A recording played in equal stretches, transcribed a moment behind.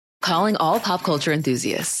Calling all pop culture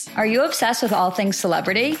enthusiasts. Are you obsessed with all things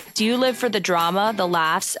celebrity? Do you live for the drama, the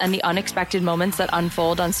laughs, and the unexpected moments that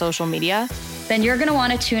unfold on social media? Then you're going to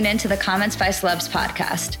want to tune in to the Comments by Celebs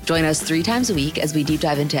podcast. Join us 3 times a week as we deep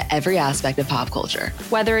dive into every aspect of pop culture.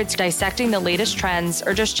 Whether it's dissecting the latest trends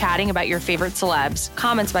or just chatting about your favorite celebs,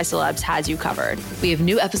 Comments by Celebs has you covered. We have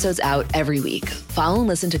new episodes out every week. Follow and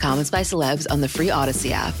listen to Comments by Celebs on the free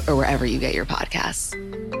Odyssey app or wherever you get your podcasts.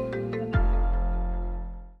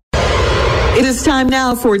 It is time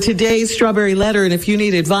now for today's Strawberry Letter, and if you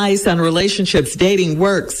need advice on relationships, dating,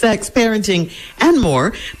 work, sex, parenting, and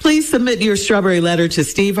more, please submit your Strawberry Letter to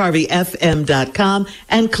steveharveyfm.com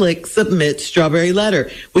and click Submit Strawberry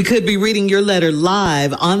Letter. We could be reading your letter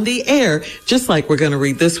live on the air, just like we're going to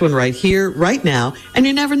read this one right here, right now, and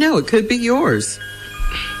you never know, it could be yours.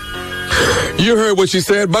 You heard what she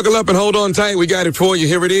said. Buckle up and hold on tight. We got it for you.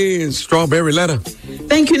 Here it is. Strawberry Letter.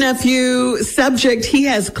 Thank you, nephew. Subject, he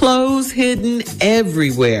has clothes hidden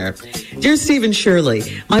everywhere. Dear Stephen Shirley,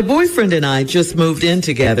 my boyfriend and I just moved in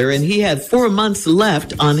together, and he had 4 months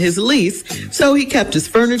left on his lease, so he kept his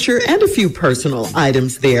furniture and a few personal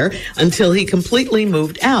items there until he completely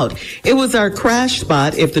moved out. It was our crash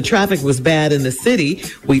spot. If the traffic was bad in the city,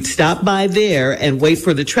 we'd stop by there and wait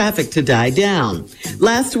for the traffic to die down.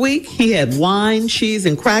 Last week, he had wine, cheese,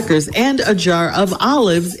 and crackers and a jar of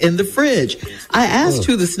olives in the fridge. I asked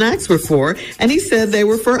who the snacks were for, and he said they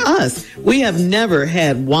were for us. We have never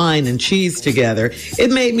had wine and cheese together. It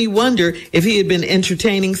made me wonder if he had been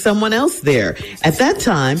entertaining someone else there. At that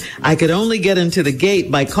time, I could only get into the gate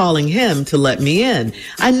by calling him to let me in.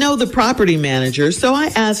 I know the property manager, so I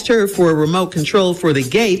asked her for a remote control for the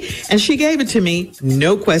gate, and she gave it to me,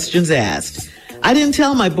 no questions asked. I didn't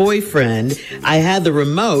tell my boyfriend I had the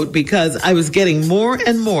remote because I was getting more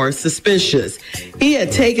and more suspicious. He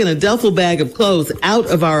had taken a duffel bag of clothes out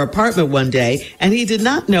of our apartment one day, and he did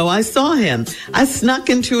not know I saw him. I snuck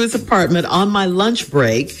into his apartment on my lunch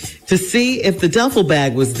break to see if the duffel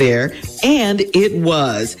bag was there, and it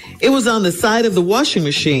was. It was on the side of the washing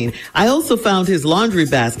machine. I also found his laundry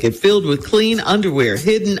basket filled with clean underwear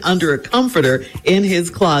hidden under a comforter in his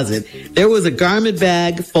closet. There was a garment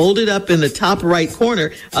bag folded up in the top right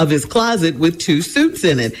corner of his closet with 2 suits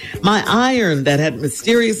in it. My iron that had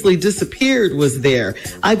mysteriously disappeared was there.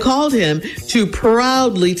 I called him to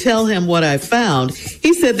proudly tell him what I found.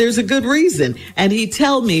 He said there's a good reason, and he'd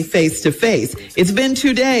tell me face to face. It's been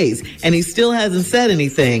 2 days, and he still hasn't said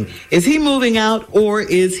anything. Is he moving out, or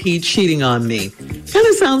is he cheating on me? Kind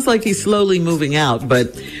of sounds like he's slowly moving out,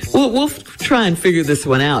 but we'll try and figure this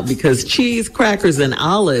one out, because cheese, crackers, and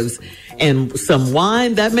olives and some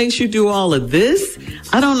wine, that makes you do all of this?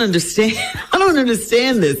 I don't understand. I don't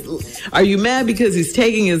understand this. Are you mad because he's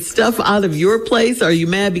taking his stuff out of your place? Are you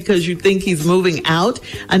mad because you think he's moving out?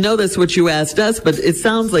 I know that's what you asked us, but it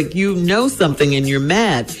sounds like you know something and you're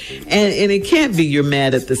mad. And it can't be you're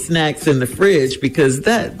mad at the snacks in the fridge, because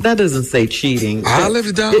that doesn't say cheating.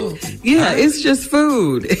 Olives, dog? It's just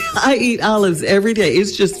food. I eat olives every day.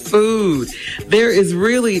 It's just food. There is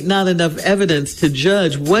really not enough evidence to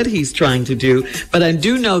judge what he's trying to do, but I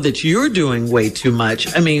do know that you're doing way too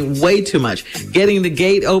much. I mean, way too much. Getting the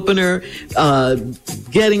gate opener,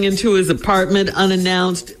 getting into his apartment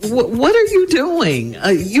unannounced. What are you doing?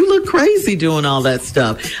 You look crazy doing all that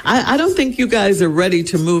stuff. I don't think you guys are ready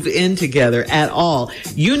to move in together at all.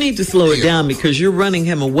 You need to slow it down, because you're running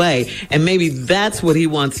him away, and maybe that's what he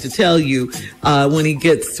wants to tell you when he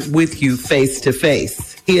gets with you face to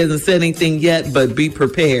face. He hasn't said anything yet, but be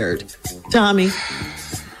prepared. Tommy?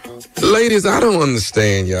 Ladies, I don't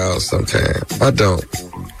understand y'all sometimes. I don't.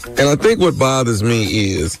 And I think what bothers me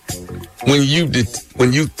is when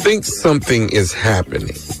you think something is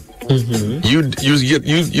happening, you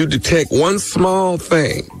detect one small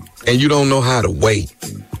thing and you don't know how to wait.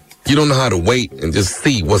 You don't know how to wait and just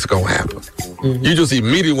see what's going to happen. You just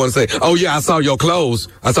immediately want to say, oh, yeah, I saw your clothes.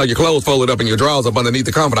 I saw your clothes folded up in your drawers up underneath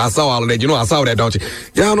the comforter. I saw all of that. You know I saw that, don't you?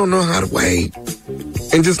 Y'all don't know how to wait.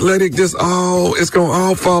 And just let it it's going to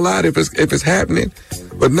all fall out if it's happening.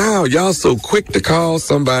 But now y'all so quick to call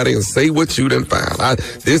somebody and say what you done found.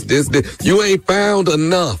 This. You ain't found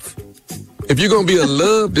enough. If you're going to be a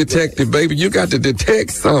love detective, baby, you got to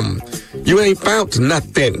detect something. You ain't found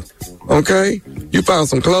nothing. Okay? You found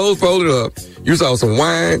some clothes folded up. You saw some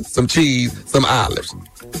wine, some cheese, some olives.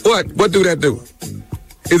 What do that do?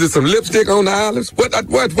 Is it some lipstick on the olives? What?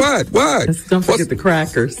 Don't forget the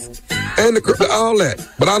crackers. And all that.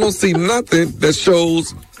 But I don't see nothing that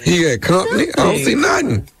shows he had company. I don't see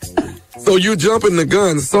nothing. So you jumping the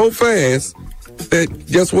gun so fast that,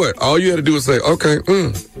 guess what? All you had to do is say, okay,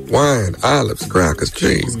 wine, olives, crackers,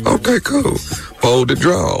 cheese. Okay, cool. folded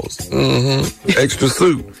drawers, extra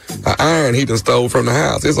suit, an iron he done stole from the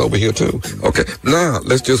house. It's over here too. Okay, now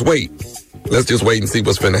let's just wait. Let's just wait and see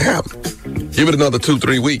what's finna happen. Give it another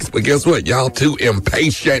 2-3 weeks. But guess what? Y'all too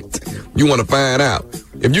impatient. You want to find out.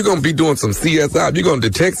 If you're going to be doing some CSI, if you're going to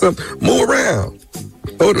detect something, move around.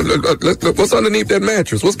 Oh, look, what's underneath that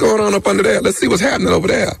mattress? What's going on up under there? Let's see what's happening over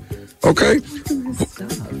there. Okay?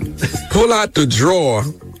 Pull out the drawer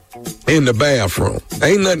in the bathroom.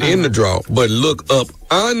 Ain't nothing in the drawer, but look up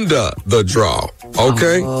under the drawer.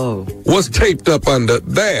 Okay? Oh. What's taped up under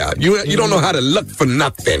there? You don't know how to look for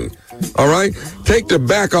nothing. All right? Take the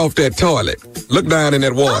back off that toilet. Look down in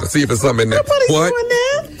that water. See if there's something in there. Nobody's doing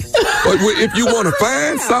that. But if you want to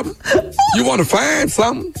find something, you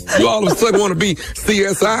all of a sudden want to be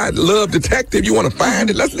CSI, love detective, you want to find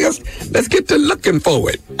it, let's get to looking for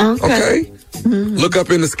it. Okay? Mm-hmm. Look up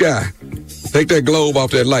in the sky. Take that globe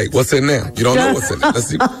off that light. What's in there? You don't know what's in there. Let's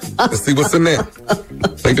see what's in there.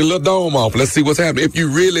 Take the little dome off. Let's see what's happening. If you're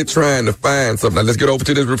really trying to find something, now let's get over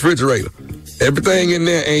to this refrigerator. Everything in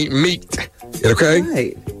there ain't meat. Okay?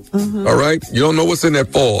 Right. All right? You don't know what's in there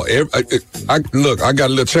for. Look, I got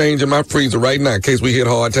a little change in my freezer right now in case we hit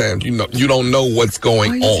hard times. You don't know what's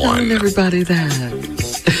going on. Why are you telling everybody that?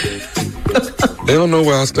 They don't know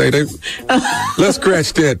where I stay. Let's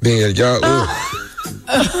scratch that then, y'all.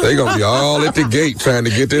 They gonna be all at the gate trying to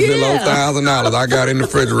get this little old $1,000 I got in the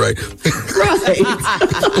refrigerator. Right.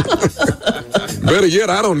 Better yet,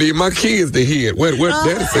 I don't need my kids to hear it. What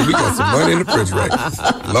Daddy said, we got some money in the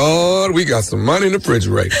refrigerator. Lord, we got some money in the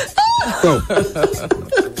refrigerator.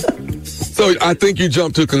 So I think you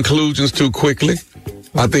jumped to conclusions too quickly.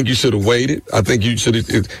 I think you should have waited. I think you should have,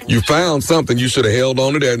 if you found something, you should have held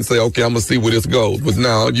on to that and say, okay, I'm going to see where this goes. But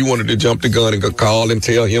now you wanted to jump the gun and go call and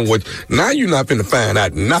tell him what. Now you're not going to find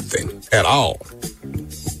out nothing at all.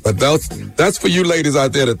 But that's for you ladies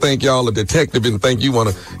out there that think y'all a detective and think you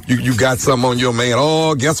got something on your man.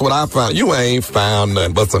 Oh, guess what I found? You ain't found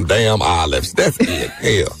nothing but some damn olives. That's it.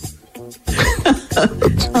 Hell.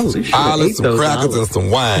 Olives, some crackers, and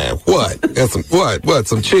some wine. What? And some what?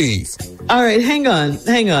 Some cheese. All right, hang on.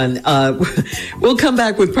 We'll come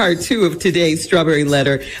back with part 2 of today's Strawberry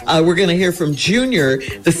Letter. We're going to hear from Junior.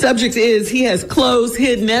 The subject is he has clothes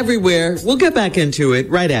hidden everywhere. We'll get back into it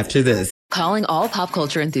right after this. Calling all pop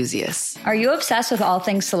culture enthusiasts. Are you obsessed with all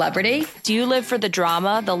things celebrity? Do you live for the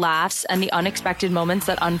drama, the laughs, and the unexpected moments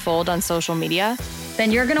that unfold on social media?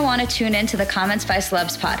 Then you're going to want to tune in to the Comments by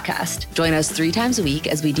Celebs podcast. Join us 3 times a week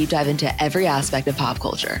as we deep dive into every aspect of pop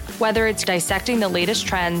culture. Whether it's dissecting the latest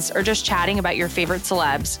trends or just chatting about your favorite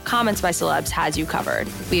celebs, Comments by Celebs has you covered.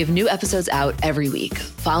 We have new episodes out every week.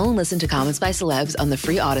 Follow and listen to Comments by Celebs on the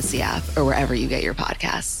free Odyssey app or wherever you get your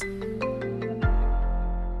podcasts.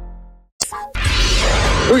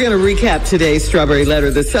 We're going to recap today's Strawberry Letter.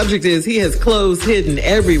 The subject is he has clothes hidden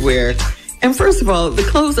everywhere. And first of all, the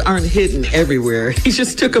clothes aren't hidden everywhere. He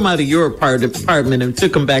just took them out of your apartment and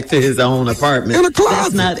took them back to his own apartment. In a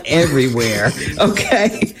closet. That's not everywhere.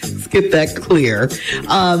 Okay. Let's get that clear.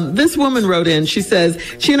 This woman wrote in, she says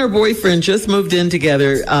she and her boyfriend just moved in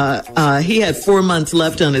together. He had 4 months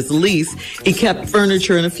left on his lease. He kept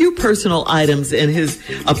furniture and a few personal items in his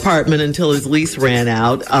apartment until his lease ran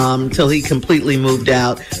out, till he completely moved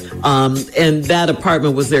out. And that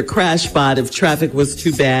apartment was their crash spot if traffic was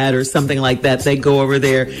too bad or something like that. They go over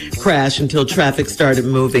there, crash until traffic started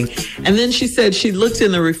moving. And then she said she looked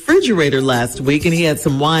in the refrigerator last week and he had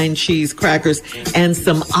some wine, cheese, crackers, and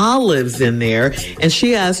some olives in there. And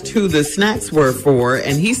she asked who the snacks were for,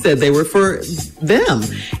 and he said they were for them.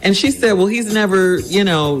 And she said, well, he's never,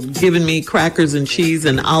 given me crackers and cheese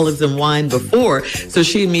and olives and wine before. So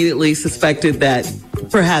she immediately suspected that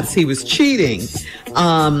perhaps he was cheating.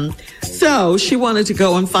 So she wanted to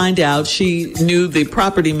go and find out. She knew the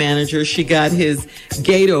property manager. She got his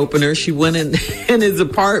gate opener. She went in his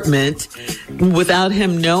apartment without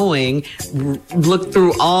him knowing, looked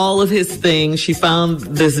through all of his things. She found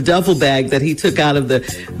this duffel bag that he took out of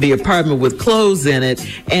the apartment with clothes in it.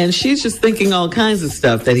 And she's just thinking all kinds of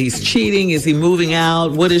stuff, that he's cheating. Is he moving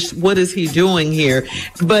out? What is he doing here?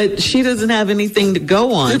 But she doesn't have anything to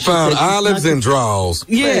go on. She found olives and drawers.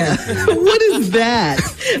 Yeah. What is that?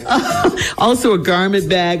 Also a garment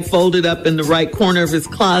bag folded up in the right corner of his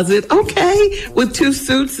closet. Okay. With 2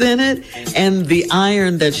 suits in it. And the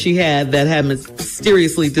iron that she had that had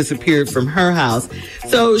mysteriously disappeared from her house.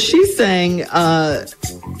 So she's saying,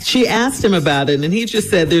 she asked him about it and he just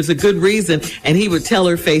said there's a good reason and he would tell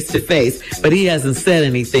her face to face, but he hasn't said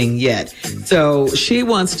anything yet. So she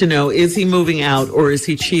wants to know, is he moving out or is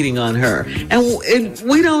he cheating on her? And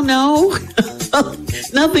we don't know.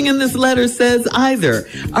 Nothing in this letter says either.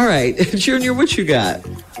 All right, Junior, what you got?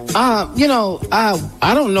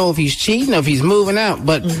 I don't know if he's cheating or if he's moving out,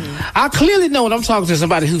 but I clearly know when I'm talking to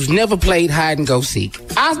somebody who's never played hide and go seek.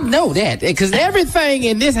 I know that because everything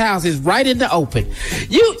in this house is right in the open.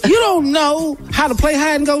 You don't know how to play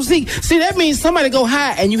hide and go seek. See, that means somebody go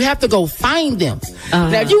hide and you have to go find them.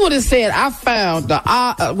 Now, if you would have said, I found the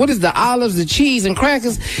olives, the cheese, and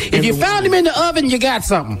crackers, if you found them in the oven, you got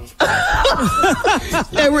something.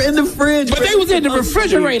 They were in the fridge. But they was in the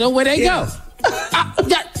refrigerator where they go.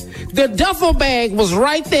 The duffel bag was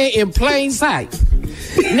right there in plain sight.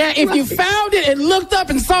 Now, if you found it and looked up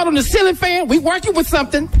and saw it on the ceiling fan, we working with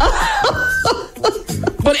something.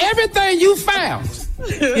 But everything you found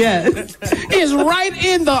is right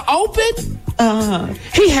in the open.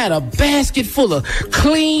 He had a basket full of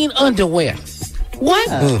clean underwear. What?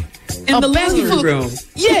 In the laundry room.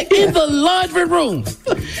 In the laundry room.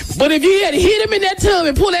 But if you had hit him in that tub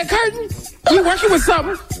and pull that curtain, you working with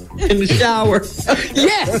something. In the shower.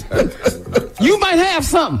 Yes. You might have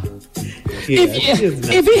something. Yeah,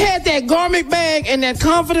 if he had that garment bag and that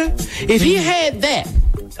comforter, if he had that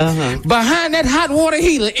behind that hot water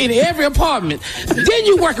heater in every apartment, then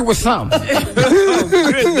you working with something.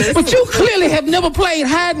 But you clearly have never played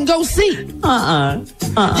hide and go seek. You mad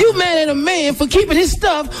at a man for keeping his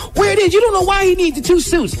stuff where it is. You don't know why he needs the 2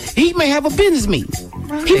 suits. He may have a business meeting.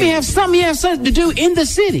 Right. He may have something to do in the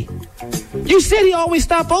city. You said he always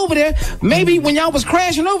stopped over there. Maybe when y'all was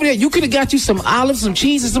crashing over there, you could have got you some olives, some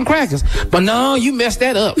cheese, and some crackers. But no, you messed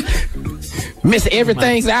that up. Miss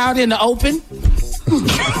everything's out in the open.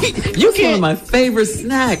 You can't. One of my favorite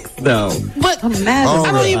snacks, though. But I'm mad.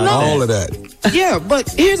 I don't even know all of that. Yeah, but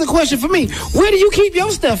here's a question for me: where do you keep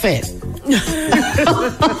your stuff at?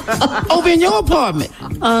 Over in your apartment.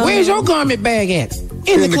 Where's your garment bag at?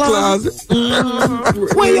 In the closet.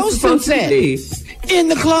 Where your suits at? In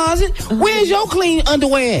the closet. Where's your clean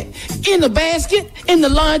underwear at? In the basket? In the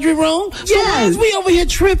laundry room? So why is we over here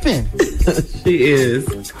tripping? She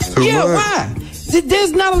is. Why?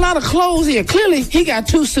 There's not a lot of clothes here. Clearly, he got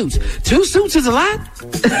 2 suits. 2 suits is a lot? 2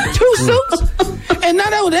 suits? And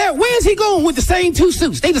not over there, where's he going with the same 2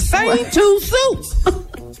 suits? They the same 2 suits.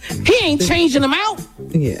 He ain't changing them out.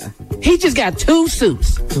 Yeah. He just got 2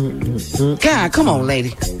 suits. God, come on,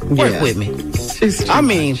 lady. Work with me. I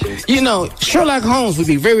mean, Sherlock Holmes would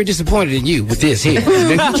be very disappointed in you with this here.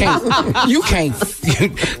 You can't.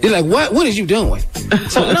 You're like, what is you doing?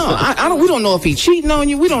 So no, we don't know if he's cheating on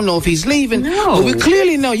you. We don't know if he's leaving. No. But we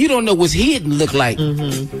clearly know you don't know what's hidden look like.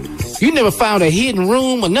 You never found a hidden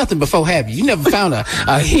room or nothing before, have you? You never found a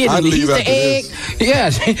hidden Easter egg. Yeah,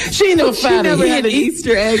 she never found a hidden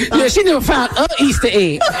Easter egg. Yeah, she never found an Easter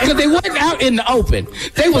egg because they wasn't out in the open.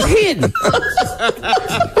 They was hidden.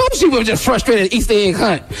 She was just frustrated at Easter egg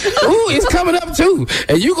hunt. Ooh, it's coming up too,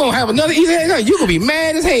 and you gonna have another Easter egg hunt. You gonna be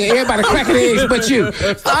mad as hell. Everybody cracking eggs but you.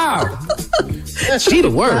 Oh, she the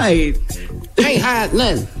worst. Right. Ain't hide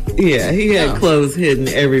nothing. Yeah, he had clothes hidden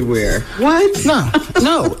everywhere. What? No.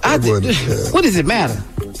 What does it matter?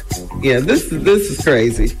 Yeah, this is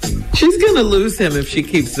crazy. She's gonna lose him if she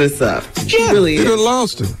keeps this up. She really is. She done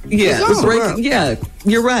lost him. Yeah,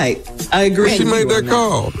 you're right. I agree. When she made that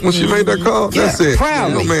call. That's it.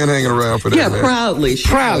 Proudly. No man hanging around for that. Yeah, man. proudly.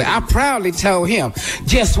 I proudly told him,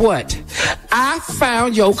 guess what? I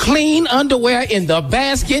found your clean underwear in the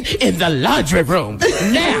basket in the laundry room.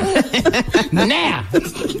 Now.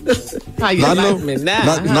 How you like me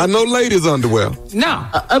now? Not no ladies' underwear. No.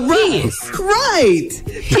 Right.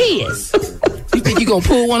 His. You think you gonna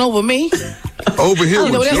pull one over me? Over here.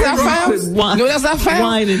 You know what else I found?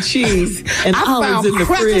 Wine and cheese and olives in the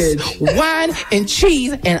fridge. Wine and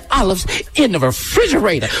cheese and olives in the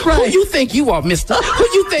refrigerator. Right. Who you think you are, mister? Who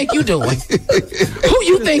you think you doing? Who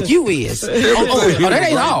you think you is? Oh, that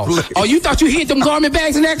ain't all. Oh, you thought you hid them garment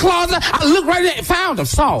bags in that closet? I looked right there and found them.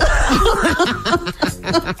 Saw.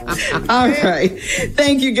 All right.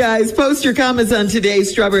 Thank you, guys. Post your comments on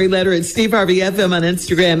today's Strawberry Letter at Steve Harvey FM on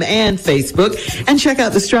Instagram and Facebook. And check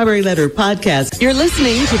out the Strawberry Letter podcast. You're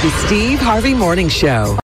listening to the Steve Harvey Morning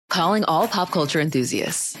Show. Calling all pop culture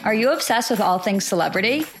enthusiasts. Are you obsessed with all things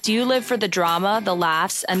celebrity? Do you live for the drama, the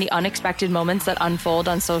laughs, and the unexpected moments that unfold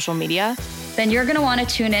on social media? Then you're going to want to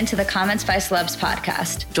tune in to the Comments by Celebs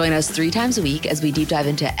podcast. Join us 3 times a week as we deep dive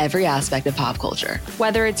into every aspect of pop culture.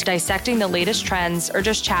 Whether it's dissecting the latest trends or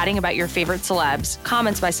just chatting about your favorite celebs,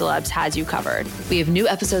 Comments by Celebs has you covered. We have new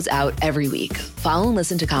episodes out every week. Follow and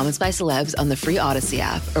listen to Comments by Celebs on the free Odyssey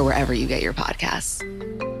app or wherever you get your podcasts.